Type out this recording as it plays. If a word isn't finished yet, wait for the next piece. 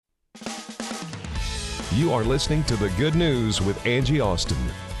You are listening to The Good News with Angie Austin.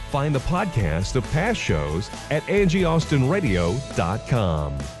 Find the podcast of past shows at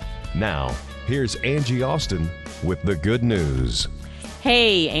angieaustinradio.com. Now, here's Angie Austin with The Good News.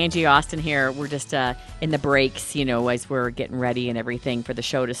 Hey, Angie Austin here. We're just in the breaks, as we're getting ready and everything for the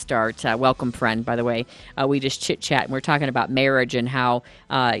show to start. Welcome, friend, by the way. We just chit-chat, and we're talking about marriage and how,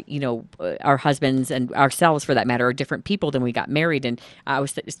 our husbands and ourselves, for that matter, are different people than we got married. And I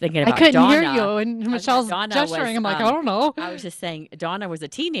was thinking about Donna. I couldn't hear you, and Michelle's gesturing. I'm like, I don't know. I was just saying, Donna was a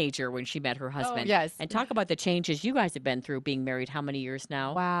teenager when she met her husband. Oh, yes. And talk about the changes you guys have been through being married. How many years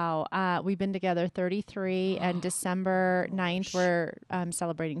now? Wow. We've been together 33, and December 9th, we're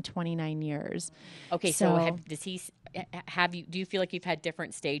celebrating 29 years. Okay, so do you feel like you've had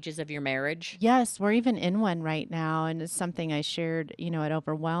different stages of your marriage? Yes, we're even in one right now, and it's something I shared, at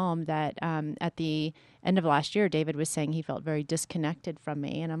Overwhelmed, that at the end of last year, David was saying he felt very disconnected from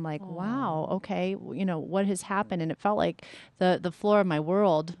me, and I'm like, wow, okay, what has happened? And it felt like the floor of my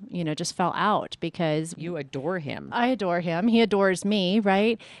world, just fell out because you adore him. I adore him. He adores me,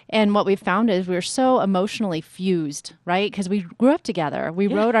 right? And what we found is we're so emotionally fused, right? Because we grew up together. We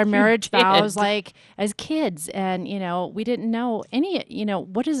wrote our marriage vows like as kids, and we didn't know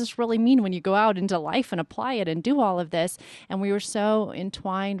what does this really mean when you go out into life and apply it and do all of this? And we were so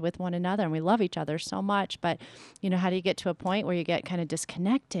entwined with one another, and we love each other so much. But, how do you get to a point where you get kind of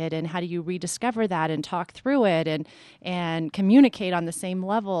disconnected, and how do you rediscover that and talk through it and communicate on the same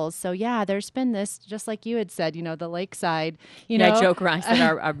levels? So, yeah, there's been this, just like you had said, the lakeside, I joke around. I said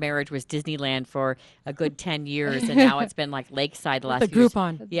our marriage was Disneyland for a good 10 years, and now it's been like lakeside the last few years.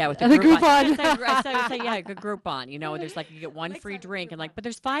 Groupon. Yeah, with the Groupon. I said, yeah, good Groupon. There's like, you get one free drink, and but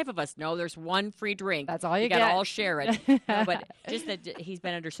there's 5 of us. No, there's one free drink. That's all you got get. to all share it. But just that he's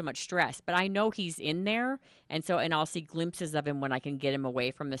been under so much stress. But I know he's in there, and I'll see glimpses of him when I can get him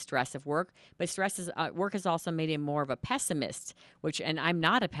away from the stress of work. But work has also made him more of a pessimist, and I'm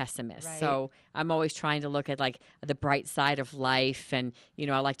not a pessimist. Right. So I'm always trying to look at like the bright side of life, and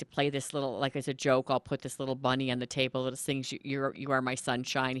I like to play this little, like as a joke, I'll put this little bunny on the table that sings "You are my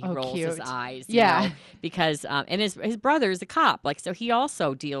sunshine." He rolls cute. his eyes, because and his brother is a cop, so he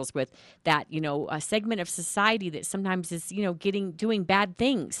also deals with that, a segment of society that sometimes is doing bad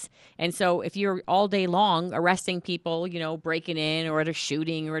things. And so if you're all day long arresting people, breaking in or at a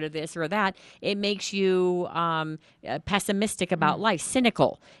shooting or at this or that, it makes you pessimistic about life,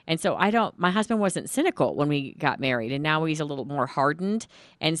 cynical. And so my husband wasn't cynical when we got married, and now he's a little more hardened.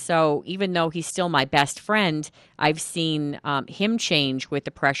 And so even though he's still my best friend, I've seen him change with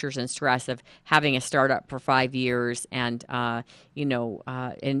the pressures and stress of having a startup for 5 years and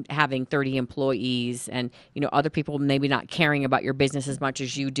having 30 employees, and other people maybe not caring about your business as much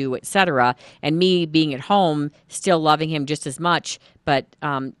as you do, et cetera. And me being at home, still loving him just as much, but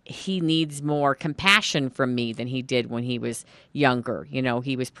he needs more compassion from me than he did when he was younger.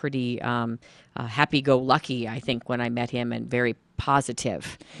 He was pretty happy-go-lucky, I think, when I met him, and very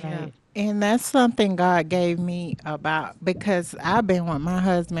positive. Right. And that's something God gave me because I've been with my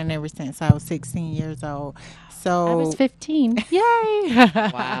husband ever since I was 16 years old. So I was 15. Yay!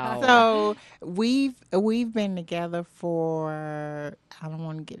 Wow. So we've been together for, I don't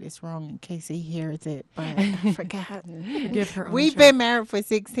want to get this wrong in case he hears it, but I forgot. We've been married for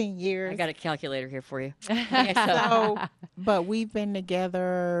 16 years. I got a calculator here for you. But we've been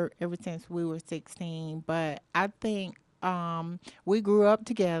together ever since we were 16. But I think we grew up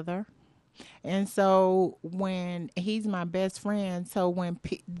together. And so when he's my best friend, so when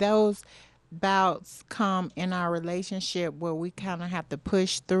those bouts come in our relationship where we kind of have to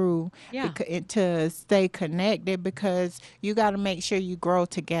push through to stay connected, because you got to make sure you grow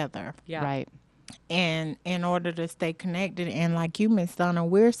together. Yeah. Right. And in order to stay connected, and like you, Miss Donna,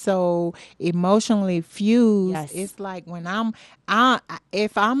 we're so emotionally fused. Yes. It's like when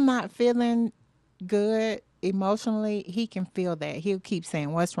if I'm not feeling good emotionally, he can feel that. He'll keep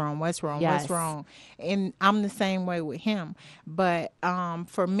saying, what's wrong, what's wrong, Yes. what's wrong? And I'm the same way with him. But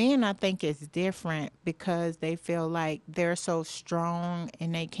for men, I think it's different because they feel like they're so strong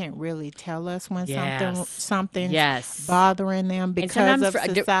and they can't really tell us when something's bothering them because of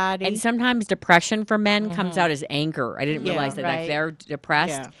society. And sometimes depression for men comes out as anger. I didn't realize that. Right. Like, they're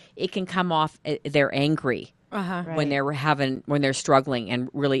depressed, it can come off, they're angry. When they're struggling and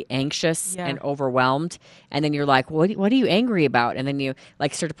really anxious and overwhelmed, and then you're like, what are you angry about? And then you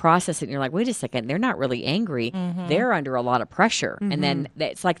like start to process it, and you're like, wait a second, they're not really angry, they're under a lot of pressure. And then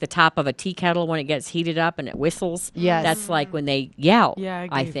it's like the top of a tea kettle when it gets heated up and it whistles. Yes. That's like when they yell.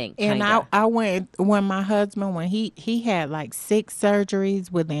 I think. And I went when my husband, when he had like 6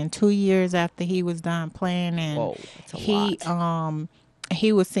 surgeries within 2 years after he was done playing, and Whoa, that's a lot.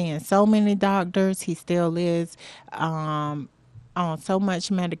 he was seeing so many doctors. He still is on so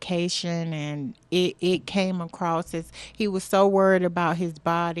much medication, and it came across as he was so worried about his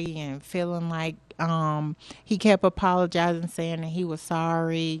body and feeling like he kept apologizing, saying that he was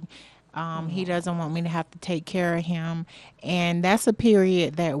sorry. He doesn't want me to have to take care of him. And that's a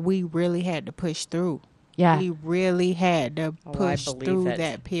period that we really had to push through. Yeah. We really had to I push believe through it.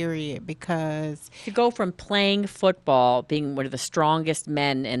 that period because To go from playing football, being one of the strongest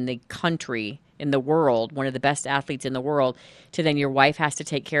men in the country, in the world, one of the best athletes in the world, to then your wife has to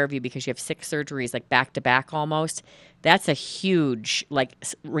take care of you because you have 6 surgeries, like back to back almost. That's a huge, like,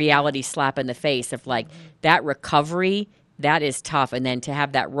 reality slap in the face of, like, that recovery. That is tough. And then to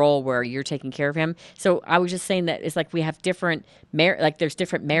have that role where you're taking care of him. So I was just saying that it's like we have different, like there's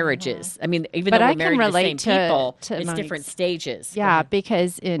different marriages. I mean, even But though I we're can married to the relate same people, to it's Monique's. different stages. Yeah,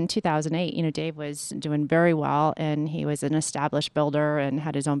 because in 2008, Dave was doing very well, and he was an established builder and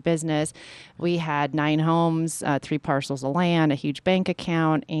had his own business. We had 9 homes, 3 parcels of land, a huge bank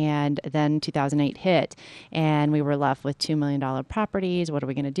account, and then 2008 hit, and we were left with $2 million properties. What are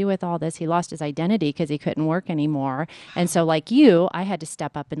we going to do with all this? He lost his identity because he couldn't work anymore. And so like you, I had to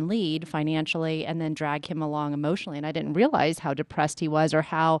step up and lead financially and then drag him along emotionally. And I didn't realize how depressed he was or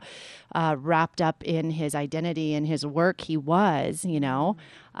how wrapped up in his identity and his work he was,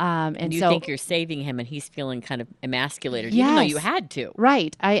 And you so, think you're saving him, and he's feeling kind of emasculated, even though you Yes. had to.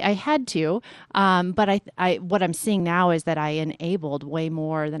 Right. I had to. But I what I'm seeing now is that I enabled way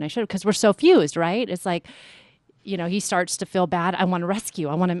more than I should because we're so fused, right? It's like, he starts to feel bad. I want to rescue.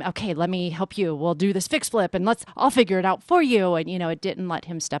 I want to, okay, let me help you. We'll do this fix flip and I'll figure it out for you. And, it didn't let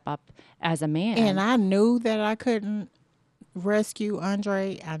him step up as a man. and I knew that I couldn't rescue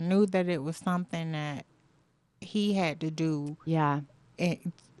Andre. I knew that it was something that he had to do, Yeah.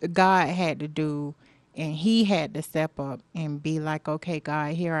 and God had to do, and he had to step up and be like, okay,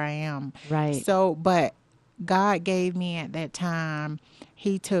 God, here I am. Right. So, but God gave me at that time,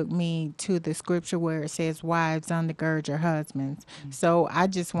 he took me to the scripture where it says, wives, undergird your husbands. So I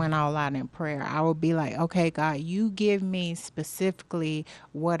just went all out in prayer. I would be like, okay, God, you give me specifically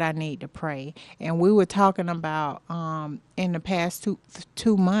what I need to pray. And we were talking about in the past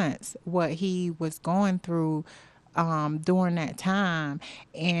two months what he was going through during that time.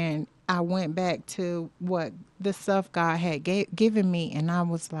 And I went back to what the stuff God had given me, and I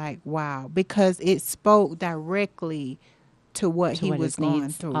was like, wow, because it spoke directly to what he was going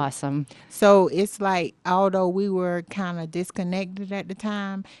through. Awesome. So it's like, although we were kind of disconnected at the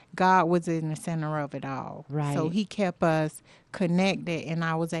time, God was in the center of it all. Right. So he kept us connected, and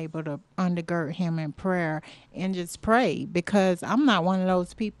I was able to undergird him in prayer and just pray, because I'm not one of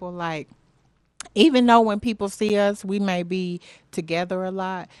those people, like, even though when people see us, we may be together a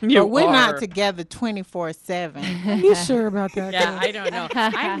lot, but we're not together 24/7. Are you sure about that? Yeah, I don't know.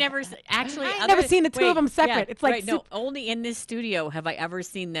 I've never actually. I've never seen the two of them separate. It's like no. Only in this studio have I ever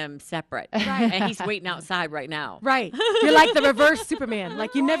seen them separate. Right. And he's waiting outside right now. Right. You're like the reverse Superman.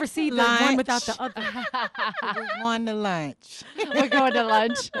 Like you never see the one Lunch. without the other. We're going to lunch. We're going to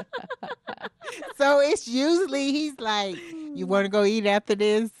lunch. So it's usually he's like, you want to go eat after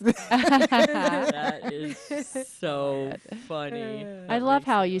this? That is so funny. I love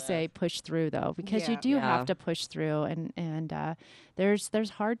how you say push through, though, because you Yeah. do Yeah. have to push through, and there's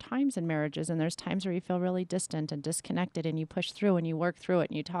hard times in marriages, and there's times where you feel really distant and disconnected, and you push through and you work through it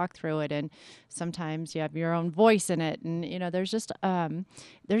and you talk through it, and sometimes you have your own voice in it, and there's just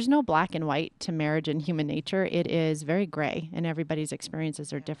there's no black and white to marriage and human nature. It is very gray, and everybody's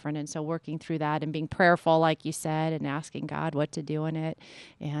experiences are different, and so working through that and being prayerful, like you said, and asking God what to do in it,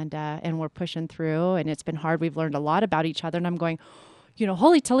 and we're pushing through, and it's been hard. We've learned a lot about each other, and I'm going,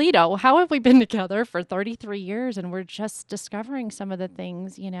 holy Toledo, how have we been together for 33 years? And we're just discovering some of the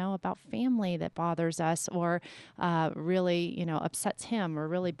things, about family that bothers us or really, upsets him or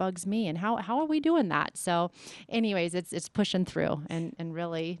really bugs me. And how are we doing that? So anyways, it's pushing through and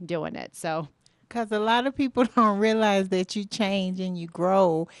really doing it. So. Because a lot of people don't realize that you change and you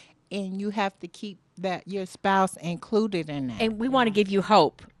grow, and you have to keep that your spouse included in that. And we want to give you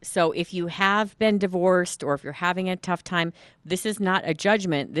hope. So if you have been divorced or if you're having a tough time, this is not a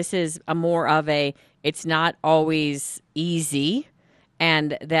judgment. This is a more of it's not always easy.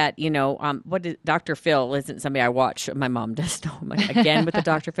 And that, what did Dr. Phil isn't somebody I watch. My mom does know him again with the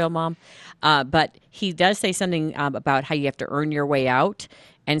Dr. Phil mom. But he does say something about how you have to earn your way out.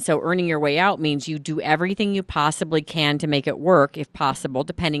 And so earning your way out means you do everything you possibly can to make it work, if possible,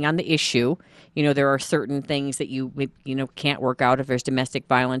 depending on the issue. There are certain things that you can't work out if there's domestic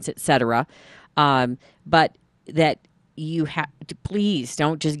violence, et cetera. But that you have to please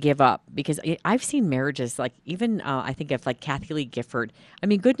don't just give up, because I've seen marriages like even I think of like Kathy Lee Gifford. I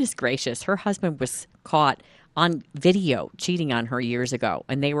mean, goodness gracious, her husband was caught on video cheating on her years ago,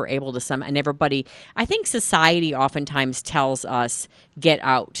 and they were able to and everybody. I think society oftentimes tells us get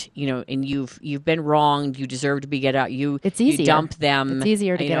out, and you've been wronged, you deserve to be get out. It's you easier. dump them. It's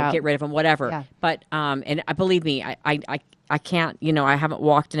easier to get rid of them, whatever. Yeah. But and believe me, I can't, I haven't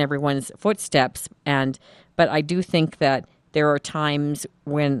walked in everyone's footsteps, but I do think that there are times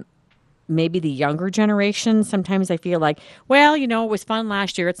when maybe the younger generation, sometimes I feel like, well, it was fun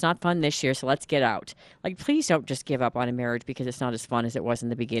last year, it's not fun this year, so let's get out. Like, please don't just give up on a marriage because it's not as fun as it was in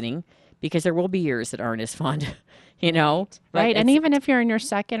the beginning, because there will be years that aren't as fun, Right. And even if you're in your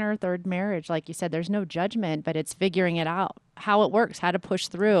second or third marriage, like you said, there's no judgment, but it's figuring it out, how it works, how to push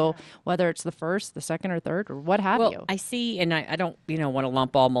through, whether it's the first, the second, or third, or what have you. I see, and I don't, want to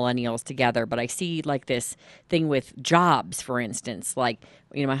lump all millennials together, but I see like this thing with jobs, for instance. Like,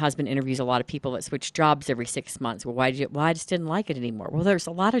 my husband interviews a lot of people that switch jobs every 6 months. Well, well, I just didn't like it anymore. Well, there's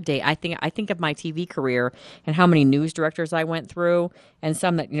a lot of I think of my TV career and how many news directors I went through, and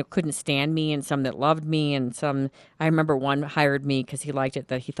some that couldn't stand me, and some that loved me, and some. I remember one hired me because he liked it,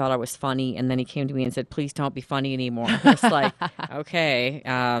 that he thought I was funny, and then he came to me and said, "Please don't be funny anymore." It's like, okay,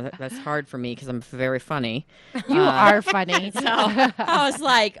 that's hard for me because I'm very funny. You are funny. So I was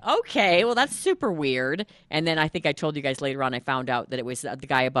like, okay, well, that's super weird. And then I think I told you guys later on, I found out that it was the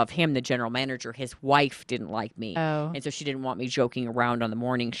guy above him, the general manager. His wife didn't like me. Oh. And so she didn't want me joking around on the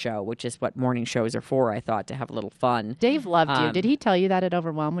morning show, which is what morning shows are for, I thought, to have a little fun. Dave loved you. Did he tell you that at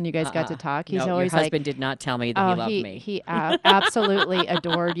Overwhelm when you guys got to talk? He's no, always your husband did not tell me that he loved me. He absolutely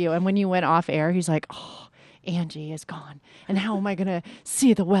adored you. And when you went off air, he's like, oh, Angie is gone, and how am I going to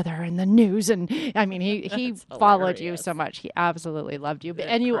see the weather and the news? And I mean, he followed you so much. He absolutely loved you,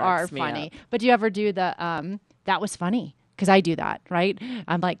 and you are funny. But do you ever do the that was funny? Because I do that, right?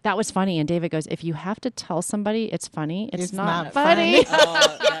 I'm like, that was funny, and David goes, if you have to tell somebody it's funny, it's not funny.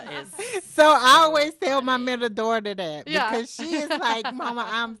 Oh, that is. So I always tell my middle daughter that, because she is like, Mama,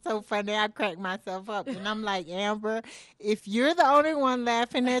 I'm so funny. I crack myself up. And I'm like, Amber, if you're the only one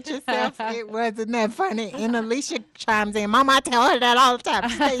laughing at yourself, it wasn't that funny. And Alicia chimes in, Mama, I tell her that all the time.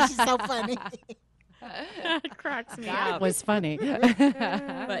 She's so funny. It cracks me That up. was funny.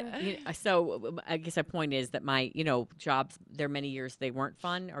 But so I guess my point is that my jobs, there are many years they weren't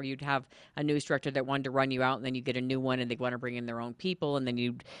fun, or you'd have a news director that wanted to run you out, and then you get a new one, and they want to bring in their own people, and then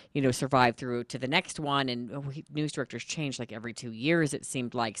you'd survive through to the next one. And news directors change like every 2 years, it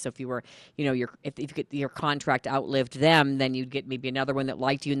seemed like. So if you were if you get your contract outlived them, then you'd get maybe another one that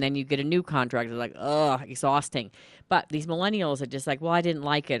liked you, and then you get a new contract. It's like, ugh, exhausting. But these millennials are just like, well, I didn't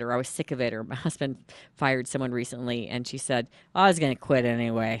like it, or I was sick of it, or my husband fired someone recently, and she said, I was going to quit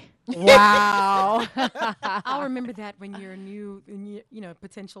anyway. Wow. I'll remember that when your new,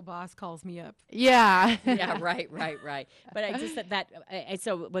 potential boss calls me up. Yeah. Yeah, right. But I just said that,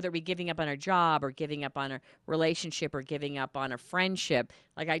 so whether it be giving up on a job or giving up on a relationship or giving up on a friendship,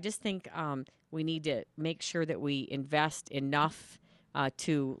 like I just think we need to make sure that we invest enough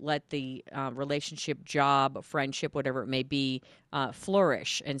to let the relationship, job, friendship, whatever it may be,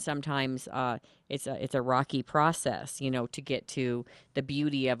 flourish. And sometimes it's a rocky process, to get to the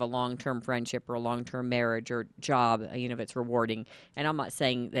beauty of a long-term friendship or a long-term marriage or job, if it's rewarding. And I'm not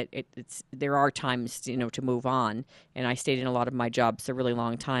saying that there are times, to move on. And I stayed in a lot of my jobs a really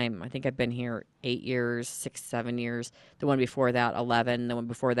long time. I think I've been here 8 years, 6, 7 years. The one before that, 11. The one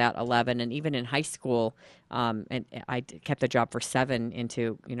before that, 11. And even in high school, and I kept the job for 7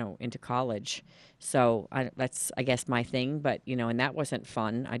 into college. So that's, I guess, my thing. But, and that wasn't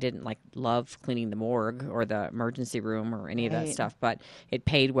fun. I didn't love cleaning the morgue or the emergency room or any of that stuff. But it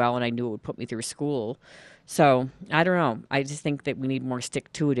paid well, and I knew it would put me through school. So I don't know. I just think that we need more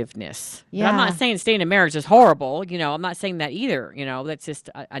stick-to-itiveness. Yeah. But I'm not saying staying in marriage is horrible. I'm not saying that either. That's just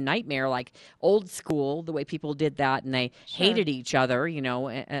a nightmare, like old school, the way people did that, and they hated each other.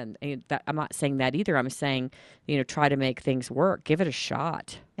 And that, I'm not saying that either. I'm saying, try to make things work. Give it a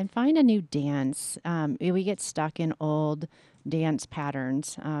shot. And find a new dance. We get stuck in old dance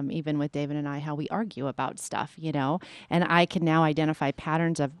patterns, even with David and I, how we argue about stuff, and I can now identify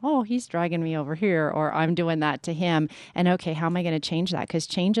patterns of, oh, he's dragging me over here, or I'm doing that to him. And okay, how am I going to change that? Because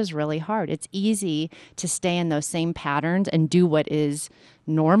change is really hard. It's easy to stay in those same patterns and do what is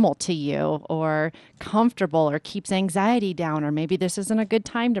normal to you or comfortable or keeps anxiety down, or maybe this isn't a good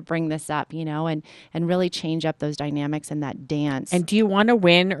time to bring this up, and really change up those dynamics in that dance. And do you want to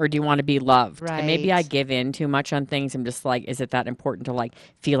win or do you want to be loved? And maybe I Right. give in too much on things. I'm just like, is it that important to like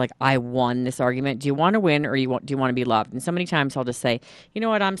feel like I won this argument? Do you want to win or do you want to be loved? And so many times I'll just say, you know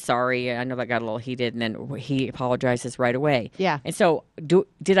what, I'm sorry. I know that got a little heated, and then he apologizes right away. Yeah. And so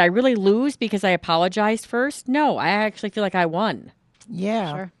did I really lose because I apologized first? No, I actually feel like I won.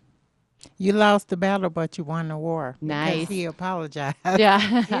 Yeah. Sure. You lost the battle, but you won the war. Nice. Because he apologized.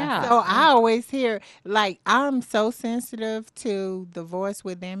 Yeah. Yeah. So I always hear, like, I'm so sensitive to the voice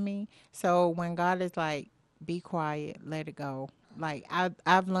within me. So when God is like, be quiet, let it go. Like,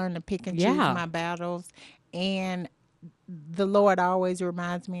 I've learned to pick and choose Yeah. my battles. And the Lord always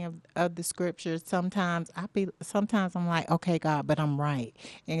reminds me of the scriptures. Sometimes I'm like, okay, God, but I'm right.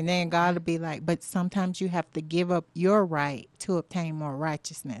 And then God will be like, but sometimes you have to give up your right to obtain more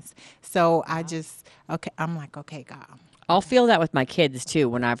righteousness. So I'm like, okay, God. I'll feel that with my kids too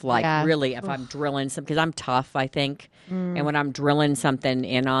when I've like Yeah. really, if I'm drilling some, because I'm tough, I think. And when I'm drilling something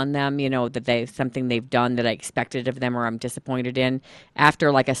in on them, that something they've done that I expected of them or I'm disappointed in, after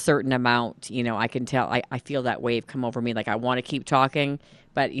like a certain amount, I can tell, I feel that wave come over me. Like I want to keep talking,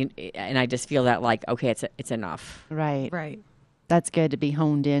 but, and I just feel that like, okay, it's enough. Right. Right. That's good to be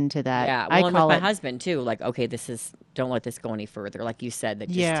honed into that. Yeah. I Well, and with call my it. husband too, like, okay, don't let this go any further. Like you said, that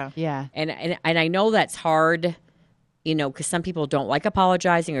just, Yeah. Yeah. And I know that's hard, because some people don't like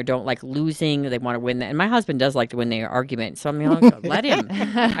apologizing or don't like losing. They want to win. And my husband does like to win the argument. So I'm like, let him.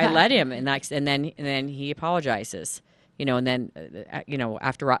 I let him, and then he apologizes. And then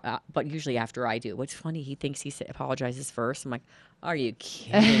after, but usually after I do. What's funny, he thinks he apologizes first. I'm like, are you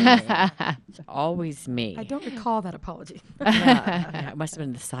kidding me? It's always me. I don't recall that apology. Yeah, it must have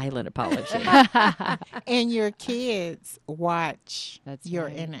been the silent apology. And your kids watch That's your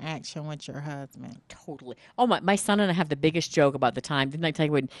right. interaction with your husband. Totally. Oh, my son and I have the biggest joke about the time. Didn't I tell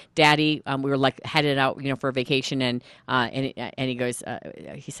you when Daddy, we were like headed out, for a vacation, and he goes,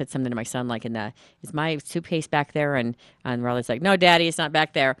 he said something to my son like, is my suitcase back there? And Riley's like, no, Daddy, it's not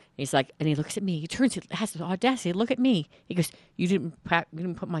back there. And he's like, and he looks at me. He turns, he has the audacity to look at me. He goes, you didn't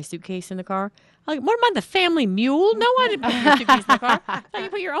put my suitcase in the car? I'm like, what am I, the family mule? No, I didn't put your suitcase in the car. I thought you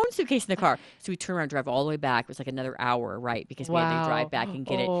put your own suitcase in the car. So we turn around and drive all the way back. It was like another hour, right? Because we had to Wow. drive back and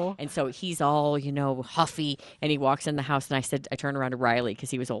get Oh. it. And so he's all, huffy, and he walks in the house, and I turned around to Riley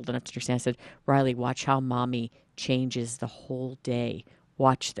because he was old enough to understand. I said, Riley, watch how Mommy changes the whole day.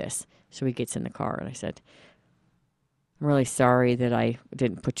 Watch this. So he gets in the car, and I said, I'm really sorry that I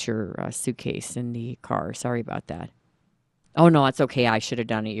didn't put your suitcase in the car. Sorry about that. Oh, no, it's okay. I should have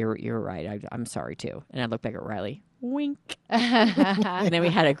done it. You're right. I'm sorry, too. And I looked back at Riley. Wink. And then we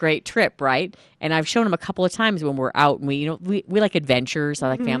had a great trip, right? And I've shown him a couple of times when we're out, and we like adventures. I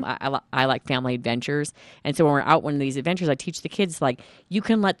like family. I like family adventures. And so when we're out one of these adventures, I teach the kids like you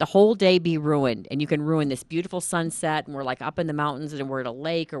can let the whole day be ruined, and you can ruin this beautiful sunset. And we're like up in the mountains, and we're at a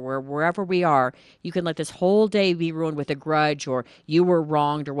lake, or wherever we are. You can let this whole day be ruined with a grudge, or you were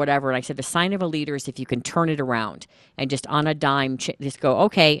wronged, or whatever. And I said the sign of a leader is if you can turn it around and just on a dime, just go,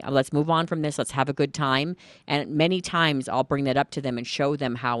 okay, let's move on from this. Let's have a good time. And many times I'll bring that up to them and show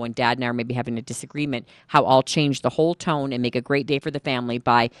them how when Dad and I are maybe having a disagreement, how I'll change the whole tone and make a great day for the family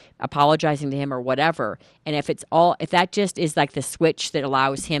by apologizing to him or whatever. And if that just is like the switch that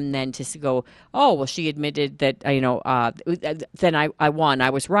allows him then to go, oh, well, she admitted that, then I won, I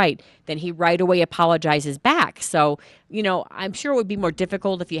was right. Then he right away apologizes back. So, I'm sure it would be more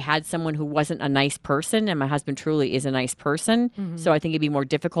difficult if you had someone who wasn't a nice person. And my husband truly is a nice person. Mm-hmm. So I think it'd be more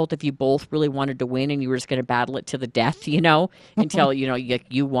difficult if you both really wanted to win and you were just going to battle it to the death, until,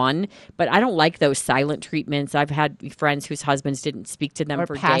 you won. But I don't like those silent treatments. I've had friends whose husbands didn't speak to them Or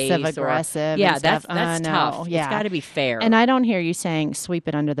for passive days. aggressive. Yeah, and stuff. that's tough. Yeah. It's got to be fair. And I don't hear you saying sweep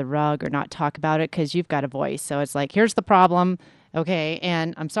it under the rug or not talk about it because you've got a voice. So it's like, here's the problem. Okay,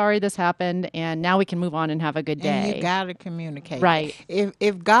 and I'm sorry this happened, and now we can move on and have a good day. And you gotta communicate. Right.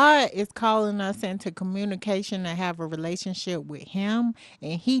 If God is calling us into communication to have a relationship with Him,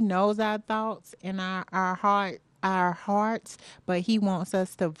 and He knows our thoughts and our hearts, but He wants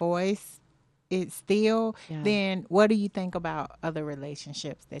us to voice it still, then what do you think about other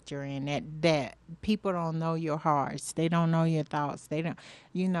relationships that you're in that people don't know your hearts, they don't know your thoughts, they don't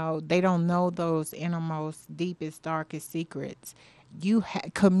know those innermost, deepest, darkest secrets?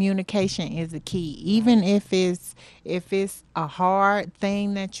 Communication is the key. Even if it's a hard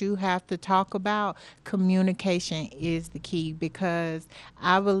thing that you have to talk about, communication is the key, because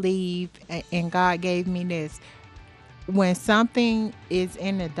I believe, and God gave me this, when something is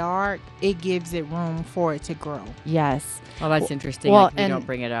in the dark, it gives it room for it to grow. Yes. Oh, that's interesting. well, Like, if you and- don't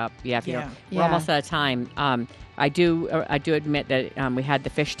bring it up. Yeah, if you Yeah. don't. We're Yeah. almost out of time. I do admit that we had the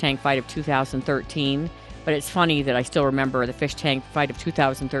fish tank fight of 2013, but it's funny that I still remember the fish tank fight of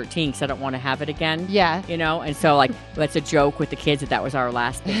 2013 because I don't want to have it again. Yeah. You know, and so like that's a joke with the kids that was our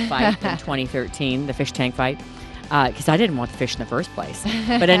last big fight in 2013, the fish tank fight. Because I didn't want the fish in the first place.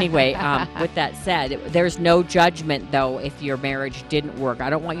 But anyway, with that said, there's no judgment, though, if your marriage didn't work. I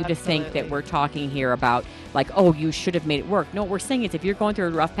don't want you to think that Absolutely. we're talking here about, like, oh, you should have made it work. No, what we're saying is if you're going through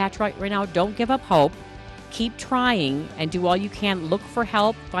a rough patch right now, don't give up hope. Keep trying and do all you can. Look for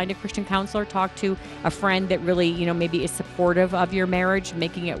help. Find a Christian counselor. Talk to a friend that really, you know, maybe is supportive of your marriage,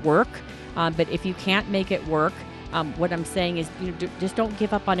 making it work. But if you can't make it work, what I'm saying is, you know, just don't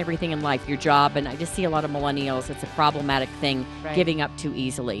give up on everything in life, your job. And I just see a lot of millennials. It's a problematic thing, Right. giving up too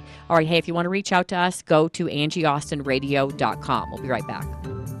easily. All right. Hey, if you want to reach out to us, go to angieaustinradio.com. We'll be right back.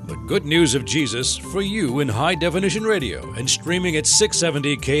 The good news of Jesus for you in high definition radio and streaming at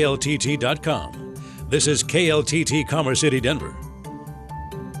 670kltt.com. This is KLTT Commerce City, Denver.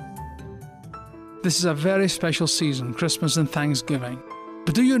 This is a very special season, Christmas and Thanksgiving.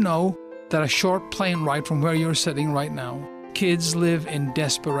 But do you know that a short plane ride from where you're sitting right now, kids live in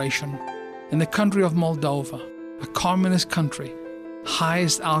desperation? In the country of Moldova, a communist country,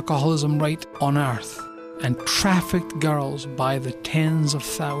 highest alcoholism rate on earth, and trafficked girls by the tens of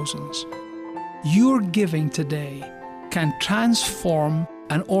thousands. Your giving today can transform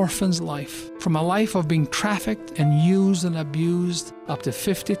an orphan's life from a life of being trafficked and used and abused up to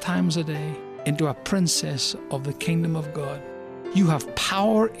 50 times a day into a princess of the kingdom of God. You have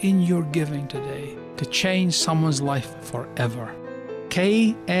power in your giving today to change someone's life forever.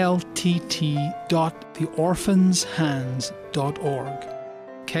 KLTT.theorphanshands.org.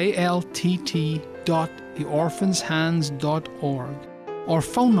 KLTT.theorphanshands.org. Or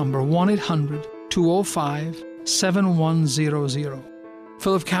phone number 1-800-205-7100.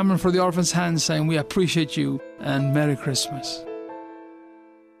 Philip Cameron for the Orphan's Hands saying we appreciate you and Merry Christmas.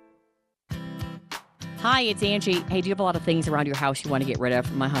 Hi, it's Angie. Hey, do you have a lot of things around your house you want to get rid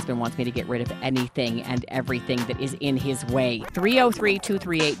of? My husband wants me to get rid of anything and everything that is in his way.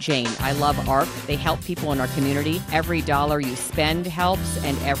 303-238-JANE. I love ARC. They help people in our community. Every dollar you spend helps,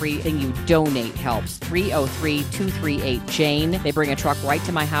 and everything you donate helps. 303-238-JANE. They bring a truck right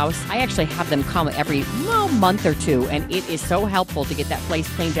to my house. I actually have them come every month or two, and it is so helpful to get that place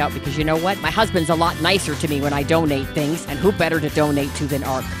cleaned out because you know what? My husband's a lot nicer to me when I donate things, and who better to donate to than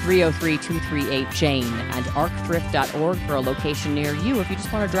ARC? 303-238-JANE. And arcthrift.org for a location near you if you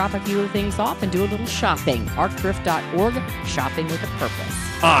just want to drop a few things off and do a little shopping. Arcthrift.org, shopping with a purpose.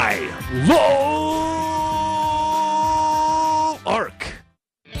 I love ARC.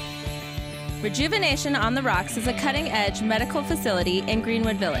 Rejuvenation on the Rocks is a cutting-edge medical facility in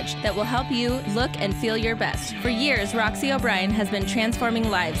Greenwood Village that will help you look and feel your best. For years, Roxy O'Brien has been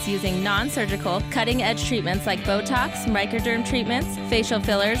transforming lives using non-surgical, cutting-edge treatments like Botox, microderm treatments, facial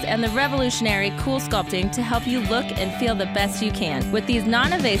fillers, and the revolutionary Cool Sculpting to help you look and feel the best you can. With these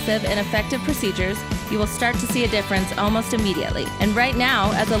non-invasive and effective procedures, you will start to see a difference almost immediately. And right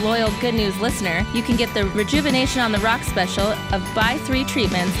now, as a loyal Good News listener, you can get the Rejuvenation on the Rocks special of buy 3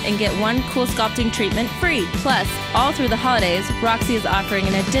 treatments and get 1 Cool Sculpting treatment free. Plus, all through the holidays, Roxy is offering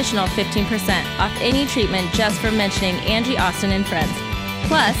an additional 15% off any treatment just for mentioning Angie Austin and Friends.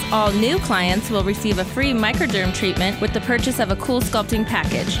 Plus, all new clients will receive a free microderm treatment with the purchase of a Cool Sculpting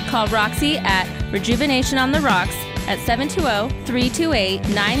package. Call Roxy at Rejuvenation on the Rocks at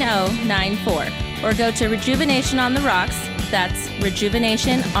 720-328-9094 or go to Rejuvenation on the Rocks, that's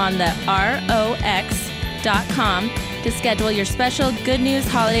Rejuvenation on the ROX.com to schedule your special Good News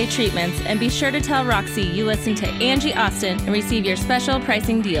holiday treatments, and be sure to tell Roxy you listen to Angie Austin and receive your special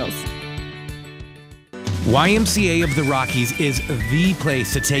pricing deals. YMCA of the Rockies is the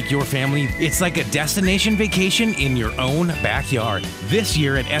place to take your family. It's like a destination vacation in your own backyard. This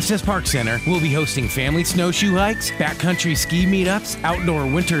year at SS Park Center, we'll be hosting family snowshoe hikes, backcountry ski meetups, outdoor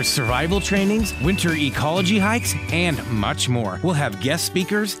winter survival trainings, winter ecology hikes, and much more. We'll have guest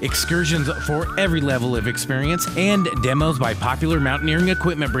speakers, excursions for every level of experience, and demos by popular mountaineering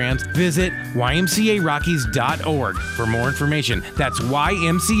equipment brands. Visit ymcarockies.org for more information. That's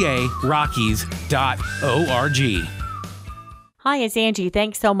ymcarockies.org. Hi, it's Angie.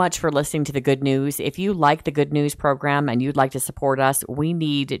 Thanks so much for listening to The Good News. If you like the Good News program and you'd like to support us, we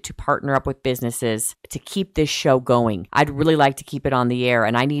need to partner up with businesses to keep this show going. I'd really like to keep it on the air,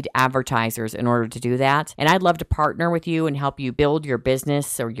 and I need advertisers in order to do that. And I'd love to partner with you and help you build your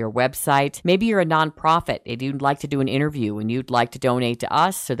business or your website. Maybe you're a nonprofit and you'd like to do an interview and you'd like to donate to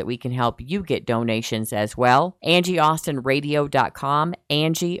us so that we can help you get donations as well. AngieAustinRadio.com,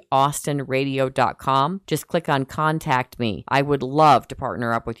 AngieAustinRadio.com. Just click on Contact Me. I would love to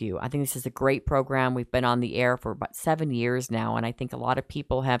partner up with you. I think this is a great program. We've been on the air for about 7 years now, and I think a lot of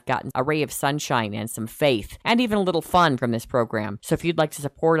people have gotten a ray of sunshine and some faith and even a little fun from this program. So if you'd like to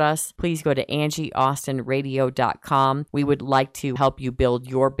support us, please go to AngieAustinRadio.com. We would like to help you build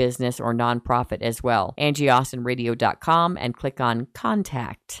your business or nonprofit as well. AngieAustinRadio.com and click on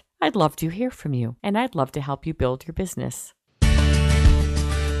Contact. I'd love to hear from you, and I'd love to help you build your business.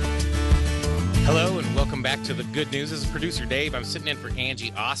 Hello and welcome back to The Good News. This is producer Dave. I'm sitting in for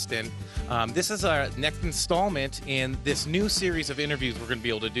Angie Austin. This is our next installment in this new series of interviews we're going to be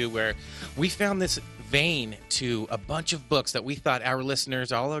able to do, where we found this vein to a bunch of books that we thought our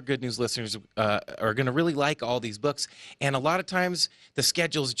listeners, all our Good News listeners, are going to really like all these books. And a lot of times the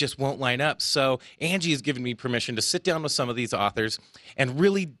schedules just won't line up. So Angie has given me permission to sit down with some of these authors and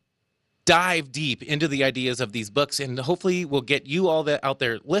really dive deep into the ideas of these books, and hopefully we'll get you all out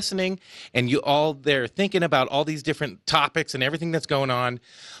there listening and you all there thinking about all these different topics and everything that's going on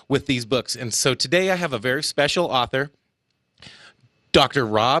with these books. And so today I have a very special author, Dr.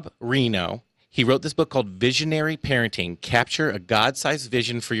 Rob Reno. He wrote this book called Visionary Parenting, Capture a God-Sized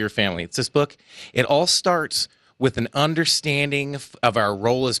Vision for Your Family. It's this book. It all starts with an understanding of our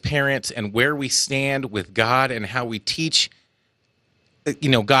role as parents and where we stand with God and how we teach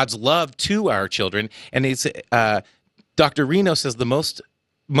God's love to our children. And it's Dr. Reno says most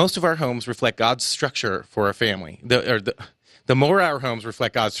of our homes reflect God's structure for a family. The more our homes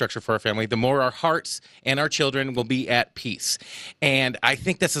reflect God's structure for our family, the more our hearts and our children will be at peace. And I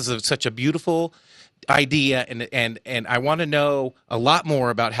think this is such a beautiful idea, and I want to know a lot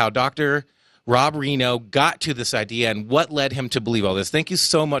more about how Dr. Rob Reno got to this idea and what led him to believe all this. Thank you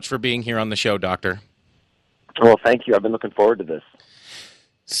so much for being here on the show, Doctor. Well, thank you. I've been looking forward to this.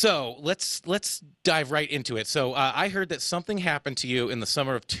 So let's dive right into it. So I heard that something happened to you in the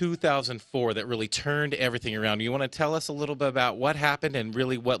summer of 2004 that really turned everything around. You want to tell us a little bit about what happened and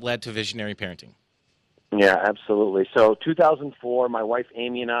really what led to visionary parenting? Yeah, absolutely. So 2004, my wife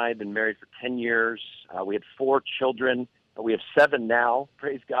Amy and I had been married for 10 years. We had 4 children. We have 7 now,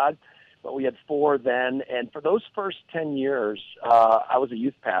 praise God. But we had 4 then. And for those first 10 years, I was a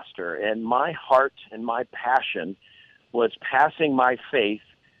youth pastor. And my heart and my passion was passing my faith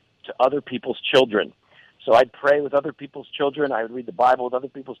to other people's children. So I'd pray with other people's children. I would read the Bible with other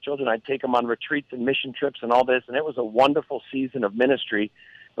people's children. I'd take them on retreats and mission trips and all this. And it was a wonderful season of ministry.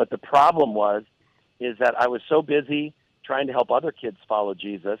 But the problem is that I was so busy trying to help other kids follow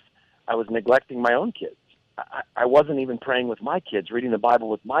Jesus, I was neglecting my own kids. I wasn't even praying with my kids, reading the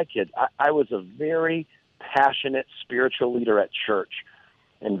Bible with my kids. I was a very passionate spiritual leader at church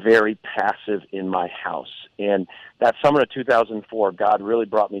and very passive in my house. And that summer of 2004, God really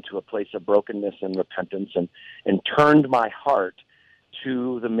brought me to a place of brokenness and repentance and turned my heart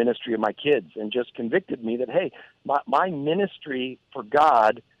to the ministry of my kids and just convicted me that, hey, my ministry for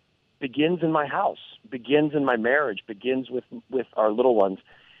God begins in my house, begins in my marriage, begins with our little ones.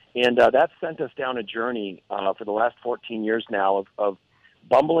 And that sent us down a journey for the last 14 years now of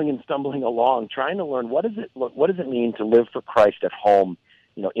bumbling and stumbling along, trying to learn what does it mean to live for Christ at home,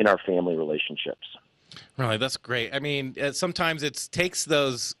 in our family relationships. Really, that's great. I mean, sometimes it takes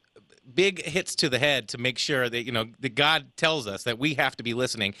those big hits to the head to make sure that, that God tells us that we have to be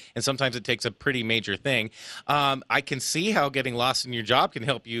listening, and sometimes it takes a pretty major thing. I can see how getting lost in your job can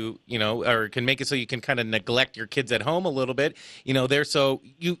help you, or can make it so you can kind of neglect your kids at home a little bit. So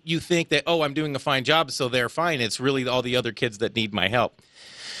you think that, oh, I'm doing a fine job, so they're fine. It's really all the other kids that need my help.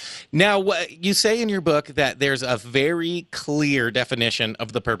 Now, you say in your book that there's a very clear definition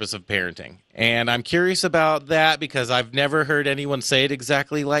of the purpose of parenting, and I'm curious about that because I've never heard anyone say it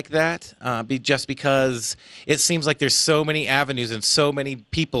exactly like that, just because it seems like there's so many avenues and so many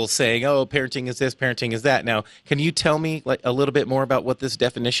people saying, oh, parenting is this, parenting is that. Now, can you tell me a little bit more about what this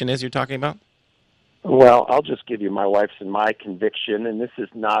definition is you're talking about? Well, I'll just give you my wife's and my conviction, and this is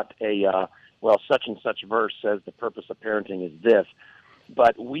not such and such verse says the purpose of parenting is this.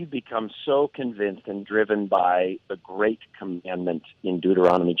 But we've become so convinced and driven by the great commandment in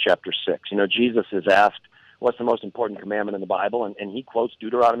Deuteronomy chapter 6. Jesus is asked, what's the most important commandment in the Bible? And he quotes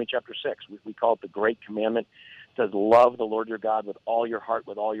Deuteronomy chapter 6. We call it the great commandment. It says, love the Lord your God with all your heart,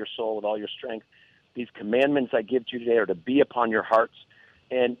 with all your soul, with all your strength. These commandments I give to you today are to be upon your hearts.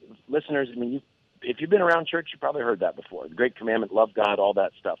 And listeners, I mean, if you've been around church, you've probably heard that before. The great commandment, love God, all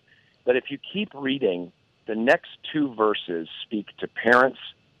that stuff. But if you keep reading, the next two verses speak to parents,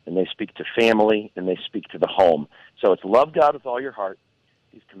 and they speak to family, and they speak to the home. So it's love God with all your heart.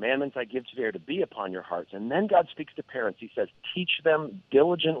 These commandments I give today are to be upon your hearts. And then God speaks to parents. He says, teach them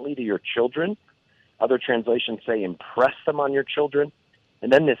diligently to your children. Other translations say, impress them on your children.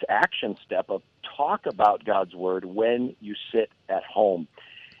 And then this action step of talk about God's word when you sit at home.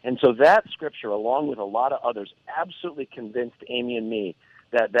 And so that scripture, along with a lot of others, absolutely convinced Amy and me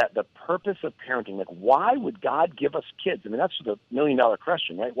that the purpose of parenting, like why would God give us kids? I mean, that's the million-dollar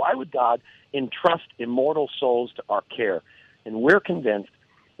question, right? Why would God entrust immortal souls to our care? And we're convinced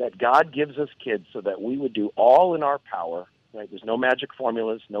that God gives us kids so that we would do all in our power, right? There's no magic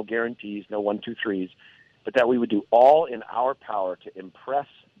formulas, no guarantees, no 1, 2, 3s, but that we would do all in our power to impress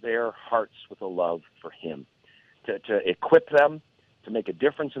their hearts with a love for Him, to equip them, to make a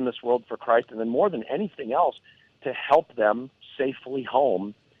difference in this world for Christ, and then more than anything else, to help them safely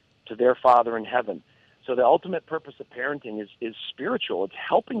home to their Father in heaven. So the ultimate purpose of parenting is spiritual. It's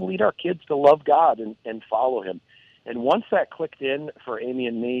helping lead our kids to love God and follow Him. And once that clicked in for Amy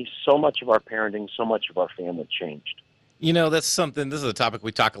and me, so much of our parenting, so much of our family changed. You know, this is a topic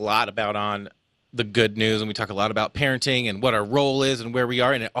we talk a lot about on the Good News, and we talk a lot about parenting and what our role is and where we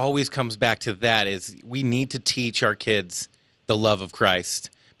are, and it always comes back to that, is we need to teach our kids the love of Christ,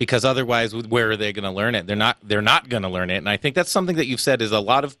 because otherwise, where are they going to learn it? They're not going to learn it. And I think that's something that you've said is a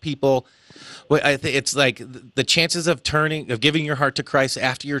lot of people, I think it's like the chances of giving your heart to Christ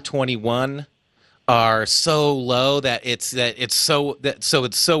after you're 21 are so low that it's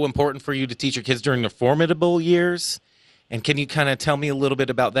so important for you to teach your kids during the formidable years. And can you kind of tell me a little bit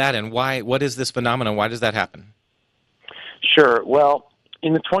about that and what is this phenomenon? Why does that happen? Sure. Well,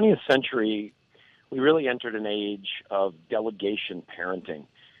 in the 20th century, we really entered an age of delegation parenting,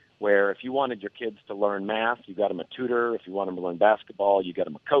 where if you wanted your kids to learn math, you got them a tutor. If you want them to learn basketball, you got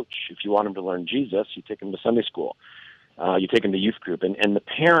them a coach. If you want them to learn Jesus, you take them to Sunday school. You take them to youth group. And the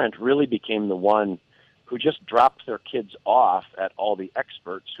parent really became the one who just dropped their kids off at all the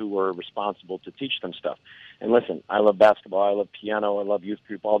experts who were responsible to teach them stuff. And listen, I love basketball, I love piano, I love youth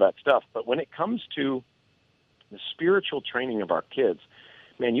group, all that stuff. But when it comes to the spiritual training of our kids,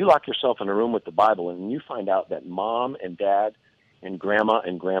 man, you lock yourself in a room with the Bible and you find out that mom and dad and grandma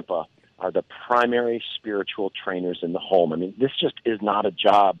and grandpa are the primary spiritual trainers in the home. I mean, this just is not a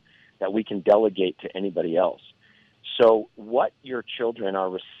job that we can delegate to anybody else. So what your children are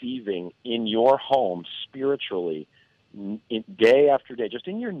receiving in your home spiritually, day after day, just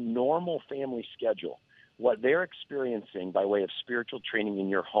in your normal family schedule, what they're experiencing by way of spiritual training in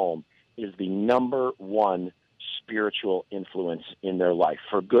your home is the number one spiritual influence in their life,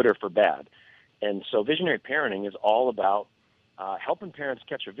 for good or for bad. And so visionary parenting is all about helping parents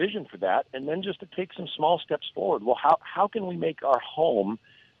catch a vision for that, and then just to take some small steps forward. Well, how can we make our home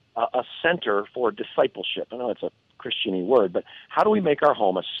a center for discipleship? I know it's a Christian-y word, but how do we make our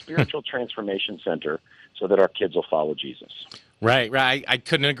home a spiritual transformation center so that our kids will follow Jesus? Right. I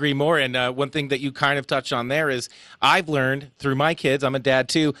couldn't agree more. And one thing that you kind of touched on there is I've learned through my kids, I'm a dad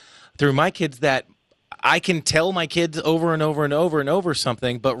too, through my kids that I can tell my kids over and over and over and over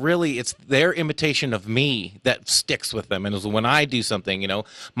something, but really it's their imitation of me that sticks with them. And when I do something,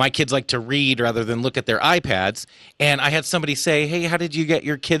 my kids like to read rather than look at their iPads. And I had somebody say, hey, how did you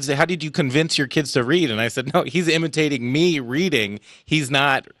convince your kids to read? And I said, no, he's imitating me reading. He's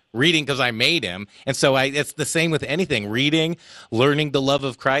not reading because I made him. And so it's the same with anything, reading, learning the love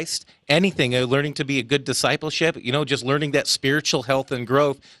of Christ, anything, learning to be a good discipleship, just learning that spiritual health and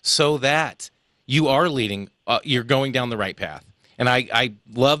growth so that you are leading, you're going down the right path. And I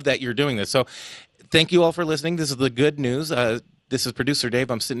love that you're doing this. So thank you all for listening. This is the Good News. This is Producer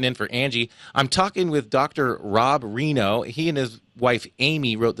Dave. I'm sitting in for Angie. I'm talking with Dr. Rob Reno. He and his wife,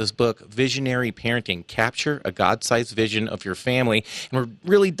 Amy, wrote this book, Visionary Parenting, Capture a God-Sized Vision of Your Family. And we're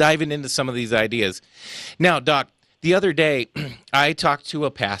really diving into some of these ideas. Now, Doc, the other day, I talked to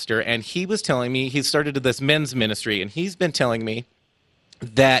a pastor, and he was telling me he started this men's ministry, and he's been telling me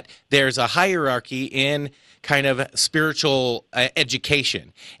that there's a hierarchy in kind of spiritual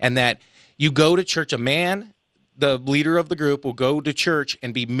education, and that you go to church, a man, the leader of the group, will go to church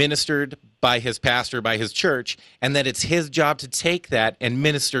and be ministered by his pastor, by his church, and that it's his job to take that and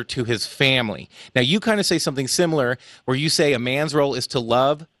minister to his family. Now, you kind of say something similar where you say a man's role is to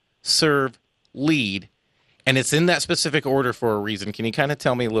love, serve, lead, and it's in that specific order for a reason. Can you kind of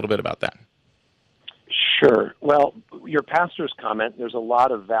tell me a little bit about that? Sure. Well, your pastor's comment, there's a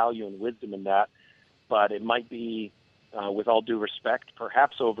lot of value and wisdom in that, but it might be, with all due respect,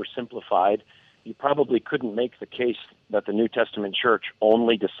 perhaps oversimplified. you probably couldn't make the case that the New Testament church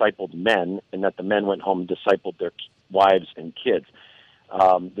only discipled men and that the men went home and discipled their wives and kids.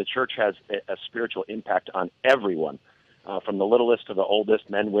 The church has a spiritual impact on everyone, from the littlest to the oldest,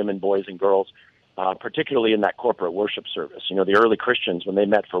 men, women, boys, and girls, particularly in that corporate worship service. You know, the early Christians, when they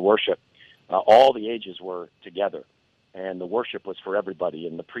met for worship, all the ages were together, and the worship was for everybody,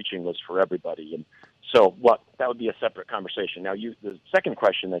 and the preaching was for everybody. And so that would be a separate conversation. Now, the second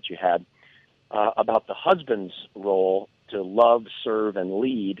question that you had about the husband's role to love, serve, and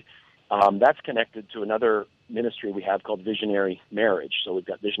lead, that's connected to another ministry we have called Visionary Marriage. So we've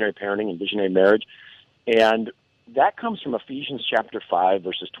got Visionary Parenting and Visionary Marriage, and that comes from Ephesians chapter 5,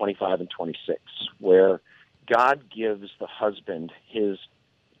 verses 25 and 26, where God gives the husband his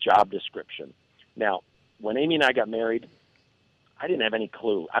job description. Now, when Amy and I got married, I didn't have any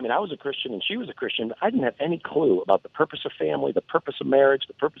clue. I mean, I was a Christian and she was a Christian, but I didn't have any clue about the purpose of family, the purpose of marriage,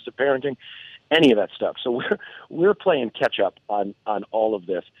 the purpose of parenting, any of that stuff. So we're playing catch up on all of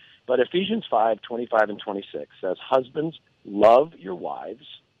this. But Ephesians 5, 25 and 26 says, husbands, love your wives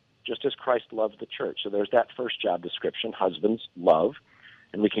just as Christ loved the church. So there's that first job description, husbands, love.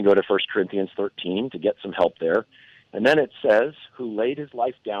 And we can go to 1 Corinthians 13 to get some help there. And then it says, who laid his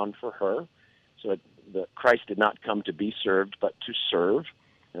life down for her. So Christ did not come to be served, but to serve.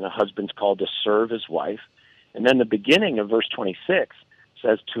 And a husband's called to serve his wife. And then the beginning of verse 26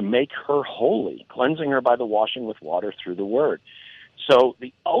 says to make her holy, cleansing her by the washing with water through the word. So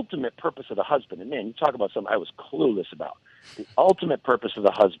the ultimate purpose of the husband, and man, you talk about something I was clueless about. The ultimate purpose of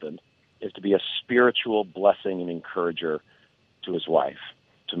the husband is to be a spiritual blessing and encourager to his wife,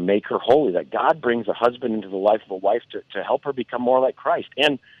 to make her holy, that God brings a husband into the life of a wife to help her become more like Christ,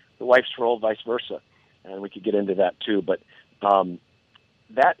 and the wife's role vice versa. And we could get into that too, but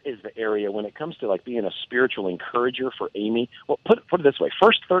that is the area when it comes to like being a spiritual encourager for Amy. Well, put it this way,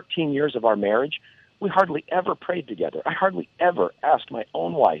 first 13 years of our marriage, we hardly ever prayed together. I hardly ever asked my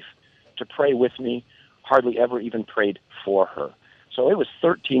own wife to pray with me, hardly ever even prayed for her. So it was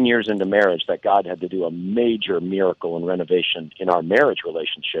 13 years into marriage that God had to do a major miracle and renovation in our marriage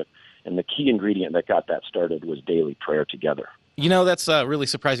relationship, and the key ingredient that got that started was daily prayer together. You know, that's really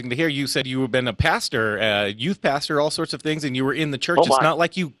surprising to hear. You said you had been a pastor, youth pastor, all sorts of things, and you were in the church. Oh, it's not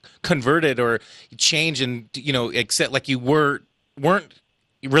like you converted or changed and, except like you weren't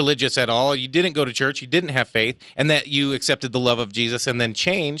religious at all. You didn't go to church. You didn't have faith, and that you accepted the love of Jesus and then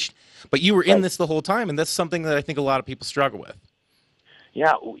changed. But you were in this the whole time, and that's something that I think a lot of people struggle with.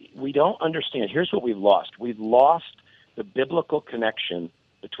 Yeah, we don't understand. Here's what we've lost. We've lost the biblical connection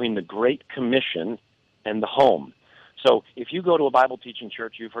between the Great Commission and the home. So if you go to a Bible-teaching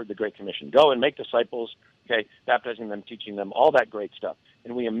church, you've heard the Great Commission. Go and make disciples, okay, baptizing them, teaching them, all that great stuff.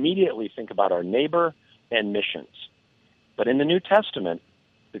 And we immediately think about our neighbor and missions. But in the New Testament,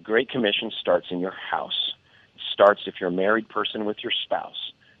 the Great Commission starts in your house. It starts if you're a married person with your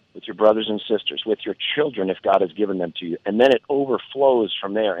spouse, with your brothers and sisters, with your children if God has given them to you. And then it overflows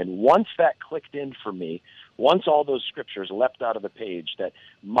from there. And once that clicked in for me, once all those scriptures leapt out of the page, that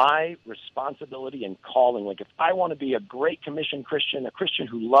my responsibility and calling, like if I want to be a Great Commission Christian, a Christian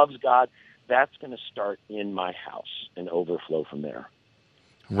who loves God, that's going to start in my house and overflow from there.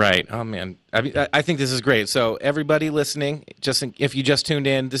 Right. Oh, man. I think this is great. So everybody listening, if you just tuned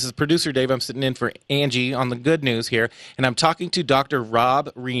in, this is producer Dave. I'm sitting in for Angie on the Good News here, and I'm talking to Dr. Rob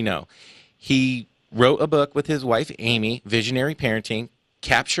Reno. He wrote a book with his wife, Amy, Visionary Parenting,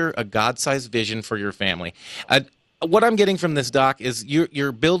 Capture a God-Sized Vision for Your Family. What I'm getting from this, Doc, is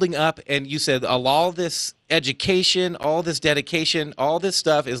you're building up, and you said all this education, all this dedication, all this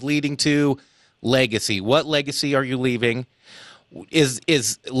stuff is leading to legacy. What legacy are you leaving?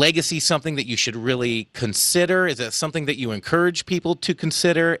 Is legacy something that you should really consider? Is it something that you encourage people to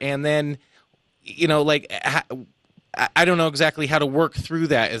consider? And then, I don't know exactly how to work through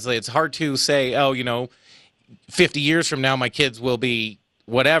that. It's hard to say, 50 years from now, my kids will be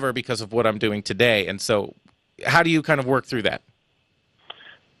whatever because of what I'm doing today. And so how do you kind of work through that?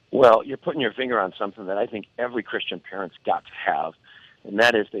 Well, you're putting your finger on something that I think every Christian parent's got to have, and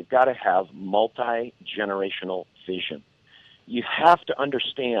that is they've got to have multi-generational vision. You have to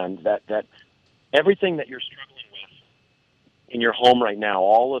understand that everything that you're struggling with in your home right now,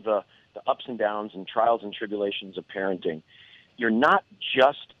 all of the ups and downs and trials and tribulations of parenting, you're not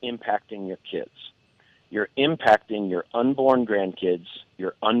just impacting your kids. You're impacting your unborn grandkids,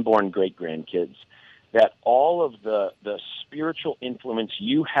 your unborn great-grandkids, that all of the spiritual influence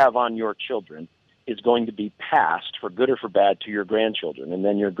you have on your children is going to be passed, for good or for bad, to your grandchildren and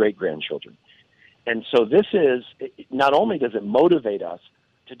then your great-grandchildren. And so this is, not only does it motivate us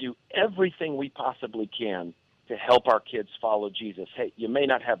to do everything we possibly can to help our kids follow Jesus. Hey, you may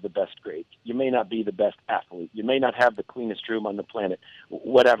not have the best grades. You may not be the best athlete. You may not have the cleanest room on the planet,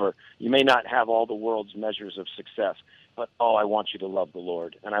 whatever. You may not have all the world's measures of success. But, I want you to love the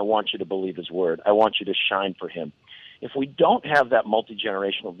Lord, and I want you to believe his word. I want you to shine for him. If we don't have that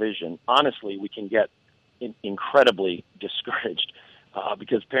multi-generational vision, honestly, we can get incredibly discouraged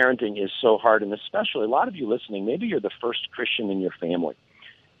because parenting is so hard. And especially, a lot of you listening, maybe you're the first Christian in your family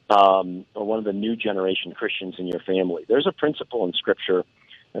or one of the new generation Christians in your family. There's a principle in Scripture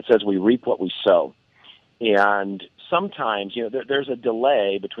that says we reap what we sow. And sometimes, there's a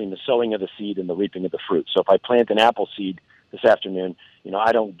delay between the sowing of the seed and the reaping of the fruit. So if I plant an apple seed this afternoon,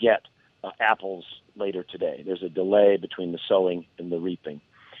 I don't get apples later today. There's a delay between the sowing and the reaping.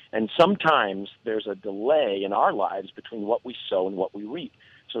 And sometimes there's a delay in our lives between what we sow and what we reap.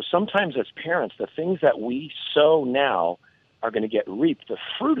 So sometimes as parents, the things that we sow now are going to get reaped. The